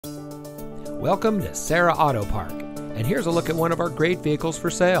Welcome to Serra Auto Park, and here's a look at one of our great vehicles for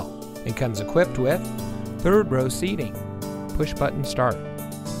sale. It comes equipped with third row seating, push button start,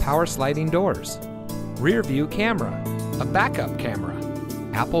 power sliding doors, rear view camera, a backup camera,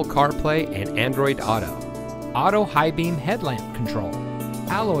 Apple CarPlay and Android Auto high beam headlamp control,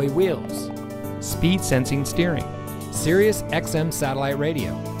 alloy wheels, speed sensing steering, Sirius XM satellite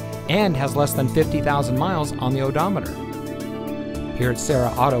radio, and has less than 50,000 miles on the odometer. Here at Serra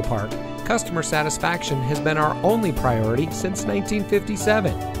Auto Park, customer satisfaction has been our only priority since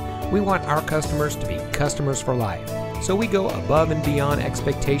 1957. We want our customers to be customers for life, so we go above and beyond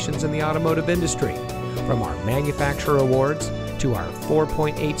expectations in the automotive industry. From our manufacturer awards to our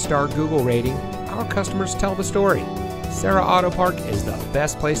 4.8-star Google rating, our customers tell the story. Serra Auto Park is the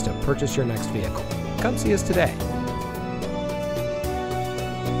best place to purchase your next vehicle. Come see us today.